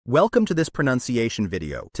Welcome to this pronunciation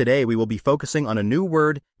video. Today we will be focusing on a new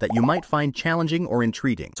word that you might find challenging or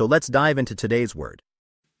intriguing. So let's dive into today's word.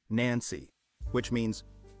 Nancy, which means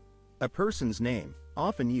a person's name,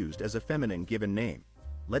 often used as a feminine given name.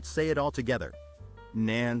 Let's say it all together.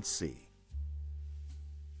 Nancy.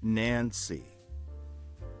 Nancy.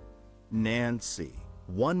 Nancy.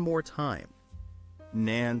 One more time.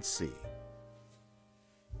 Nancy.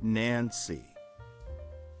 Nancy.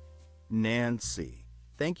 Nancy.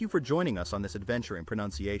 Thank you for joining us on this adventure in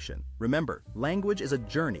pronunciation. Remember, language is a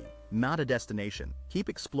journey, not a destination. Keep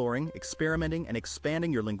exploring, experimenting, and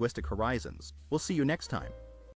expanding your linguistic horizons. We'll see you next time.